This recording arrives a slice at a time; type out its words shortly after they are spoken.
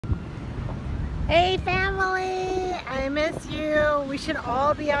Hey family, I miss you. We should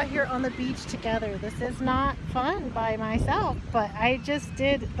all be out here on the beach together. This is not fun by myself, but I just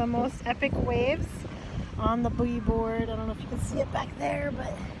did the most epic waves on the boogie board. I don't know if you can see it back there,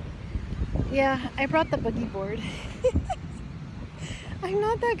 but yeah, I brought the boogie board. I'm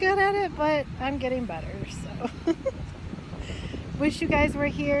not that good at it, but I'm getting better, so. Wish you guys were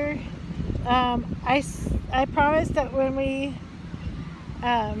here. I promised that when we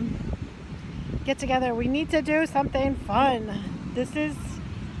get together, we need to do something fun.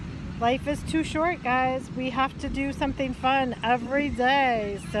 Life is too short, guys. We have to do something fun every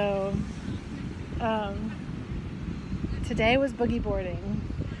day. So today was boogie boarding.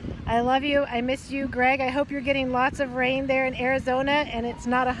 I love you. I miss you, Greg. I hope you're getting lots of rain there in Arizona and it's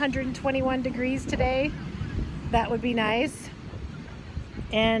not 121 degrees today. That would be nice.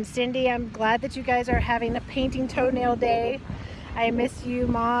 And Cindy, I'm glad that you guys are having a painting toenail day. I miss you,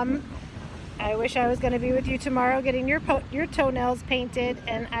 Mom. I wish I was going to be with you tomorrow getting your toenails painted,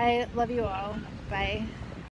 and I love you all. Bye.